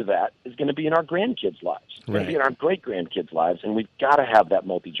fruit of that is going to be in our grandkids' lives. It's going to be in our great-grandkids' lives, and we've got to have that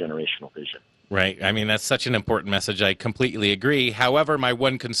multi-generational vision. Right. I mean, that's such an important message. I completely agree. However, my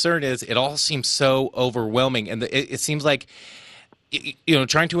one concern is it all seems so overwhelming. And it seems like,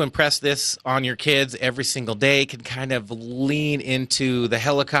 trying to impress this on your kids every single day can kind of lean into the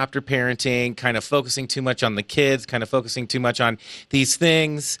helicopter parenting, kind of focusing too much on the kids, kind of focusing too much on these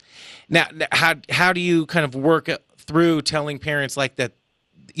things. Now, how do you kind of work through telling parents like that,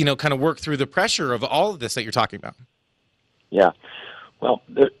 kind of work through the pressure of all of this that you're talking about? Yeah. Well,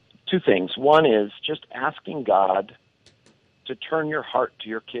 two things. One is just asking God to turn your heart to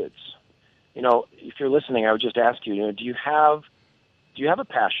your kids. If you're listening, I would just ask you, do you have a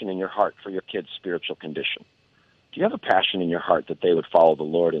passion in your heart for your kids' spiritual condition? Do you have a passion in your heart that they would follow the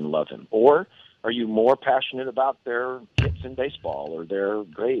Lord and love him? Or are you more passionate about their hits in baseball or their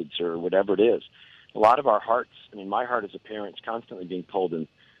grades or whatever it is? A lot of our hearts, my heart as a parent is constantly being pulled in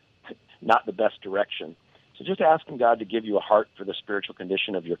not the best direction. So just asking God to give you a heart for the spiritual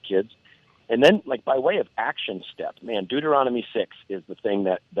condition of your kids. And then, by way of action step, Deuteronomy 6 is the thing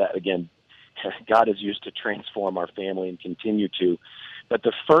that again, God has used to transform our family and continue to. But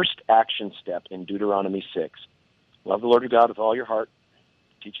the first action step in Deuteronomy 6, love the Lord your God with all your heart,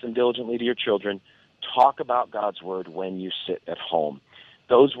 teach them diligently to your children, talk about God's word when you sit at home.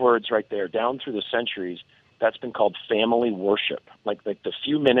 Those words right there, down through the centuries, that's been called family worship. Like the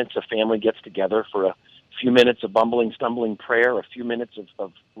few minutes a family gets together for a few minutes of bumbling, stumbling prayer, a few minutes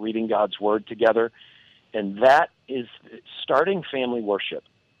of reading God's word together. And that is starting family worship,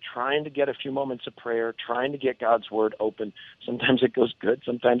 trying to get a few moments of prayer, trying to get God's word open. Sometimes it goes good,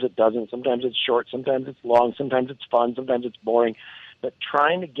 sometimes it doesn't, sometimes it's short, sometimes it's long, sometimes it's fun, sometimes it's boring. But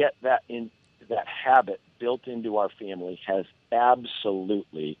trying to get that habit built into our family has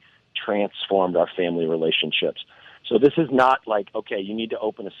absolutely transformed our family relationships. So this is not like, okay, you need to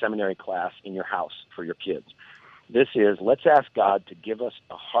open a seminary class in your house for your kids. This is, let's ask God to give us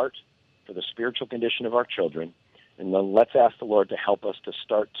a heart for the spiritual condition of our children, and then let's ask the Lord to help us to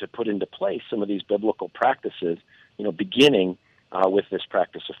start to put into place some of these biblical practices, beginning with this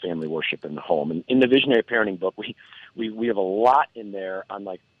practice of family worship in the home. And in the Visionary Parenting book, we have a lot in there on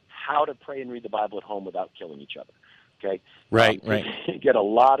how to pray and read the Bible at home without killing each other. Okay? Right. You get a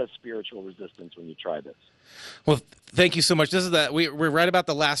lot of spiritual resistance when you try this. Well, thank you so much. We're right about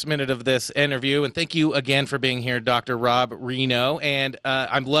the last minute of this interview, and thank you again for being here, Dr. Rob Reno. And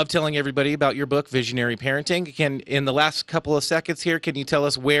I love telling everybody about your book, Visionary Parenting. In the last couple of seconds here, can you tell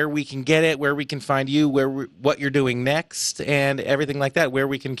us where we can get it, where we can find you, what you're doing next, and everything like that, where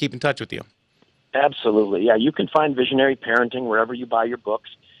we can keep in touch with you? Absolutely. Yeah, you can find Visionary Parenting wherever you buy your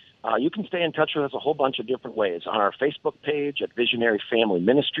books. You can stay in touch with us a whole bunch of different ways. On our Facebook page at Visionary Family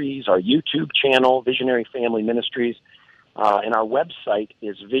Ministries, our YouTube channel, Visionary Family Ministries, and our website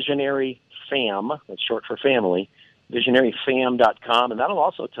is Visionary Fam, that's short for family, visionaryfam.com, and that'll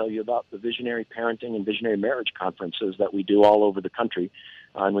also tell you about the Visionary Parenting and Visionary Marriage conferences that we do all over the country.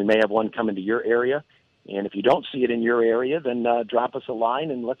 And we may have one coming to your area. And if you don't see it in your area, then drop us a line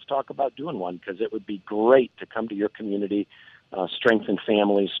and let's talk about doing one, because it would be great to come to your community, strengthen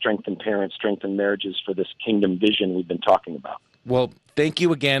families, strengthen parents, strengthen marriages for this kingdom vision we've been talking about. Well, thank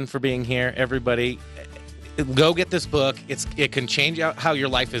you again for being here, everybody. Go get this book. It can change out how your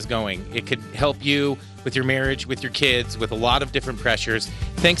life is going. It could help you with your marriage, with your kids, with a lot of different pressures.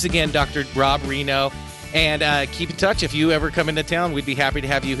 Thanks again, Dr. Rob Reno. And keep in touch. If you ever come into town, we'd be happy to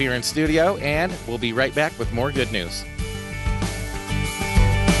have you here in studio. And we'll be right back with more good news.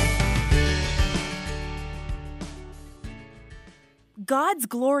 God's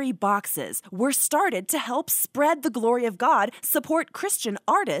Glory boxes were started to help spread the glory of God, support Christian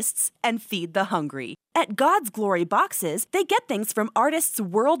artists, and feed the hungry. At God's Glory boxes, they get things from artists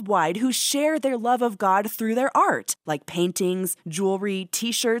worldwide who share their love of God through their art, like paintings, jewelry,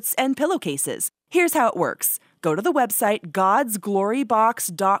 t-shirts, and pillowcases. Here's how it works. Go to the website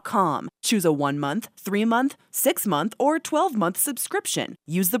godsglorybox.com. Choose a 1-month, 3-month, 6-month, or 12-month subscription.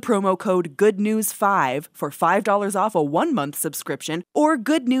 Use the promo code GOODNEWS5 for $5 off a 1-month subscription or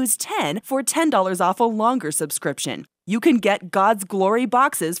GOODNEWS10 for $10 off a longer subscription. You can get God's Glory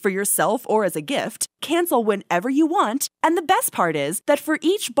boxes for yourself or as a gift, cancel whenever you want, and the best part is that for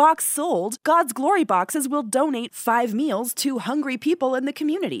each box sold, God's Glory boxes will donate 5 meals to hungry people in the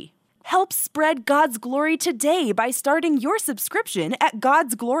community. Help spread God's glory today by starting your subscription at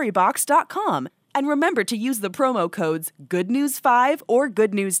godsglorybox.com. And remember to use the promo codes GOODNEWS5 or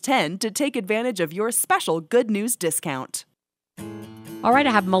GOODNEWS10 to take advantage of your special Good News discount. All right,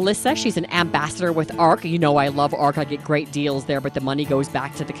 I have Melissa. She's an ambassador with ARC. You know I love ARC. I get great deals there, but the money goes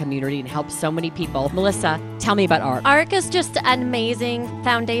back to the community and helps so many people. Melissa, tell me about ARC. ARC is just an amazing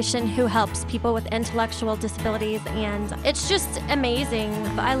foundation who helps people with intellectual disabilities, and it's just amazing.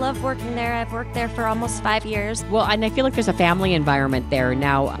 I love working there. I've worked there for almost 5 years. Well, and I feel like there's a family environment there.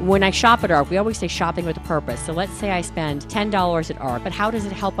 Now, when I shop at ARC, we always say shopping with a purpose. So let's say I spend $10 at ARC, but how does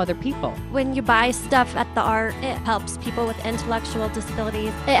it help other people? When you buy stuff at the ARC, it helps people with intellectual disabilities.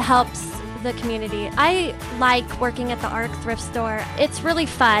 It helps the community. I like working at the ARC thrift store. It's really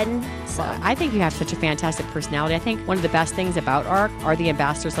fun. So I think you have such a fantastic personality. I think one of the best things about ARC are the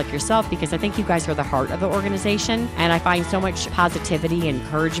ambassadors like yourself, because I think you guys are the heart of the organization, and I find so much positivity and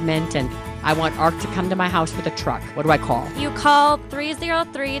encouragement, and I want ARC to come to my house with a truck. What do I call? You call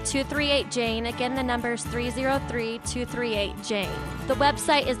 303-238-JANE. Again, the number is 303-238-JANE. The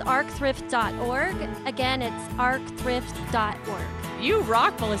website is arcthrift.org. Again, it's arcthrift.org. You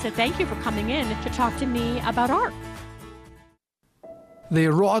rock, Melissa. Thank you for coming in to talk to me about ARC. They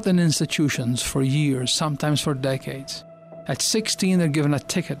rot in institutions for years, sometimes for decades. At 16, they're given a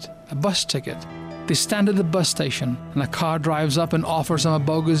ticket, a bus ticket. They stand at the bus station, and a car drives up and offers them a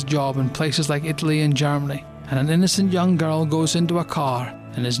bogus job in places like Italy and Germany. And an innocent young girl goes into a car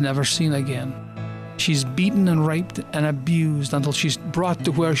and is never seen again. She's beaten and raped and abused until she's brought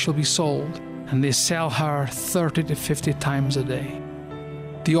to where she'll be sold, and they sell her 30 to 50 times a day.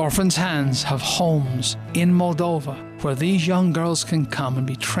 The Orphans' Hands have homes in Moldova where these young girls can come and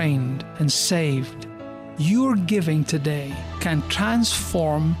be trained and saved. Your giving today can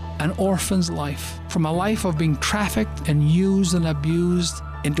transform an orphan's life from a life of being trafficked and used and abused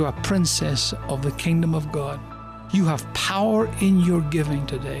into a princess of the kingdom of God. You have power in your giving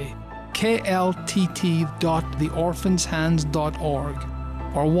today. KLTT.theorphanshands.org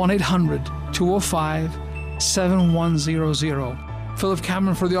or 1-800-205-7100. Philip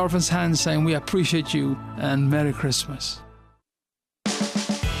Cameron for the Orphans' Hands saying we appreciate you and Merry Christmas.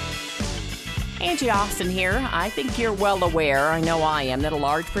 Angie Austin here. I think you're well aware, I know I am, that a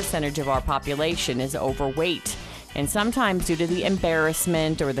large percentage of our population is overweight. And sometimes due to the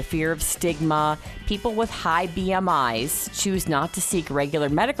embarrassment or the fear of stigma, people with high BMIs choose not to seek regular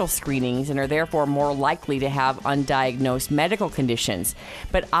medical screenings and are therefore more likely to have undiagnosed medical conditions.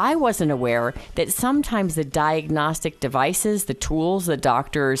 But I wasn't aware that sometimes the diagnostic devices, the tools that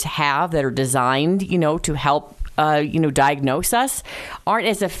doctors have that are designed, to help diagnose us aren't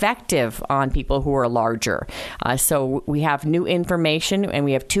as effective on people who are larger. So we have new information and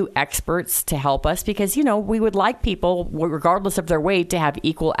we have 2 experts to help us because, we would like people, regardless of their weight, to have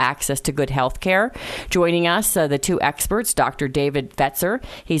equal access to good health care. Joining us, the 2 experts, Dr. David Fetzer.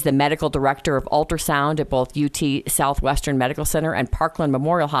 He's the medical director of ultrasound at both UT Southwestern Medical Center and Parkland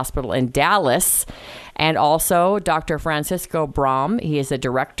Memorial Hospital in Dallas. And also Dr. Francisco Brom. He is the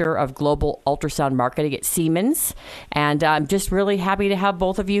Director of Global Ultrasound Marketing at Siemens. And I'm just really happy to have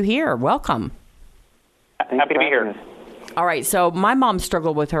both of you here. Welcome. Happy to be here. All right. So my mom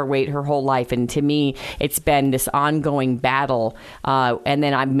struggled with her weight her whole life. And to me, it's been this ongoing battle. And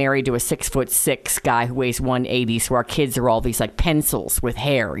then I'm married to a 6'6" guy who weighs 180. So our kids are all these like pencils with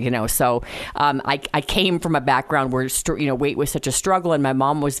hair, So I came from a background where, weight was such a struggle. And my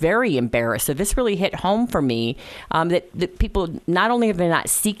mom was very embarrassed. So this really hit home for me that people, not only are they not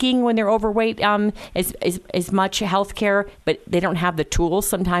seeking when they're overweight as much health care, but they don't have the tools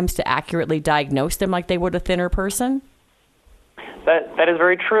sometimes to accurately diagnose them like they would a thinner person. That is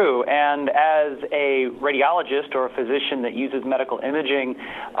very true. And as a radiologist or a physician that uses medical imaging,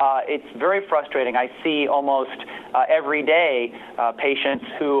 it's very frustrating. I see almost every day patients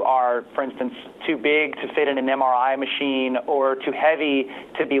who are, for instance, too big to fit in an MRI machine or too heavy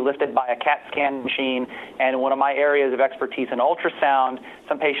to be lifted by a CAT scan machine. And one of my areas of expertise in ultrasound,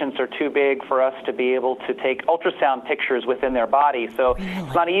 some patients are too big for us to be able to take ultrasound pictures within their body. So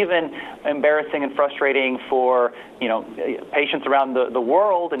it's not even embarrassing and frustrating for, patients around the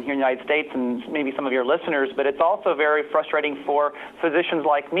world and here in the United States and maybe some of your listeners, but it's also very frustrating for physicians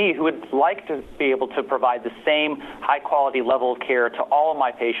like me who would like to be able to provide the same high-quality level of care to all of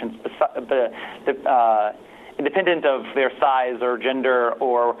my patients, independent of their size or gender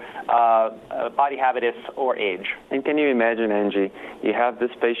or body habitus or age. And can you imagine, Angie, you have this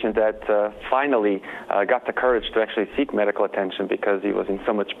patient that finally got the courage to actually seek medical attention because he was in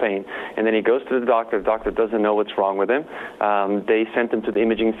so much pain. And then he goes to the doctor doesn't know what's wrong with him. They sent him to the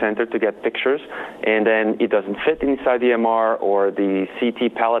imaging center to get pictures, and then it doesn't fit inside the MR, or the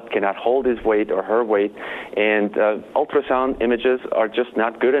CT pallet cannot hold his weight or her weight. And ultrasound images are just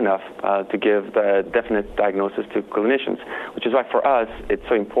not good enough to give the definite diagnosis to clinicians, which is why for us it's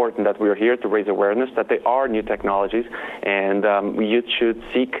so important that we're here to raise awareness that they are new technologies, and you should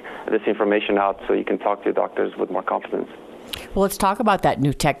seek this information out so you can talk to your doctors with more confidence. Well, let's talk about that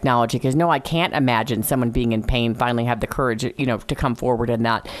new technology, because I can't imagine someone being in pain finally have the courage, to come forward and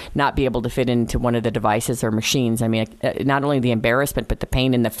not be able to fit into one of the devices or machines. I mean, not only the embarrassment, but the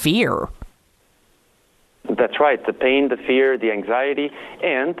pain and the fear. That's right. The pain, the fear, the anxiety,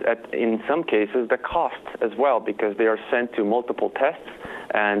 and in some cases the cost as well, because they are sent to multiple tests,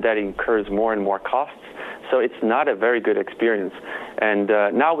 and that incurs more and more costs. So it's not a very good experience. And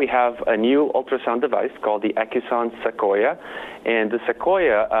now we have a new ultrasound device called the Acuson Sequoia. And the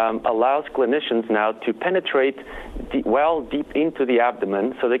Sequoia allows clinicians now to penetrate deep into the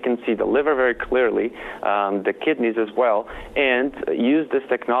abdomen so they can see the liver very clearly, the kidneys as well, and use this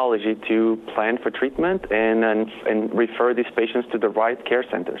technology to plan for treatment and refer these patients to the right care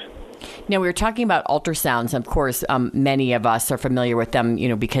centers. Now, we were talking about ultrasounds. Of course, many of us are familiar with them,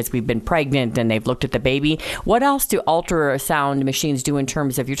 because we've been pregnant and they've looked at the baby. What else do ultrasound machines do in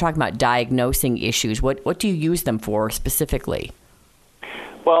terms of, you're talking about diagnosing issues? What do you use them for specifically?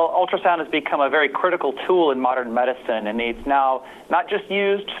 Well, ultrasound has become a very critical tool in modern medicine, and it's now not just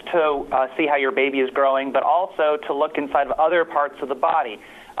used to see how your baby is growing, but also to look inside of other parts of the body.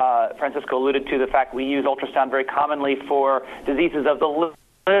 Francisco alluded to the fact we use ultrasound very commonly for diseases of the liver,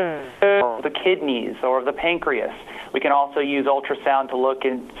 the kidneys, or the pancreas. We can also use ultrasound to look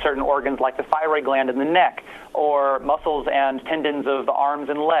in certain organs like the thyroid gland in the neck, or muscles and tendons of the arms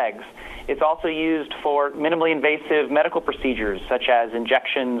and legs. It's also used for minimally invasive medical procedures such as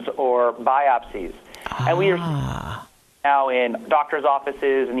injections or biopsies. And we are now in doctors'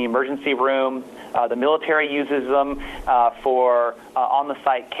 offices, in the emergency room. The military uses them for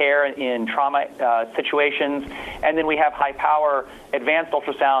on-the-site care in trauma situations. And then we have high-power advanced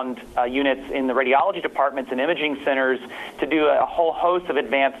ultrasound units in the radiology departments and imaging centers to do a whole host of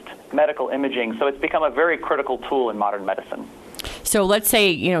advanced medical imaging. So it's become a very critical tool in modern medicine. So let's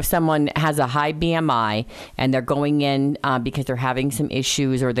say, someone has a high BMI and they're going in because they're having some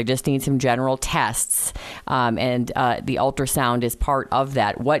issues or they just need some general tests, and the ultrasound is part of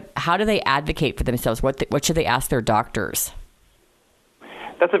that. How do they advocate for themselves? What should they ask their doctors?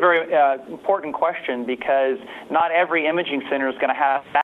 That's a very important question, because not every imaging center is going to have